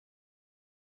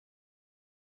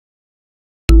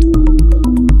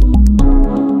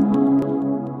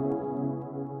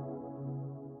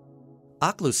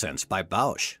OccluSense by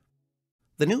Bausch.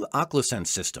 The new OccluSense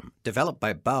system, developed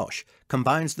by Bausch,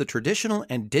 combines the traditional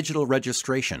and digital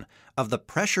registration of the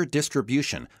pressure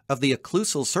distribution of the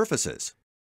occlusal surfaces.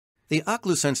 The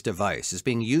OccluSense device is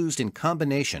being used in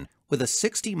combination with a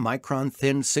 60-micron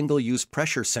thin single-use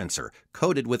pressure sensor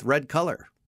coated with red color.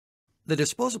 The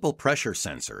disposable pressure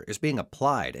sensor is being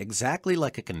applied exactly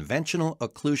like a conventional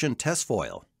occlusion test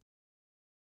foil.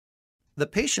 The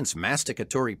patient's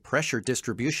masticatory pressure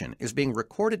distribution is being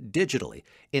recorded digitally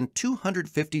in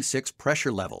 256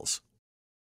 pressure levels.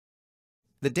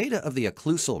 The data of the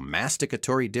occlusal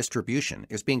masticatory distribution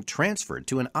is being transferred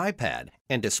to an iPad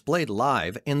and displayed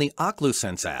live in the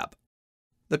OccluSense app.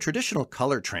 The traditional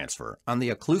color transfer on the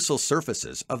occlusal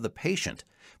surfaces of the patient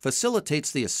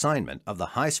facilitates the assignment of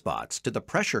the high spots to the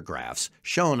pressure graphs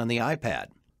shown on the iPad.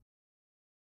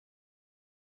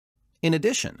 In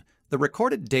addition, the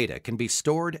recorded data can be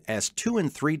stored as 2-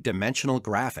 and 3-dimensional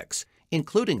graphics,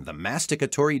 including the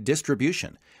masticatory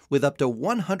distribution, with up to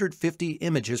 150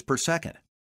 images per second.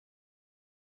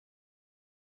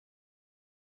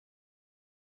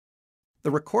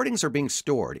 The recordings are being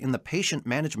stored in the patient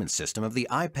management system of the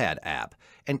iPad app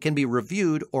and can be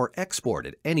reviewed or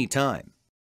exported anytime.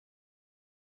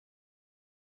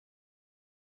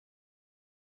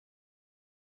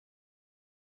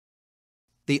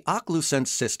 The OccluSense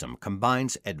system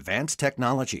combines advanced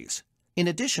technologies. In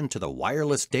addition to the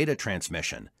wireless data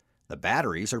transmission, the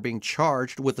batteries are being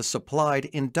charged with a supplied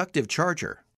inductive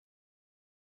charger.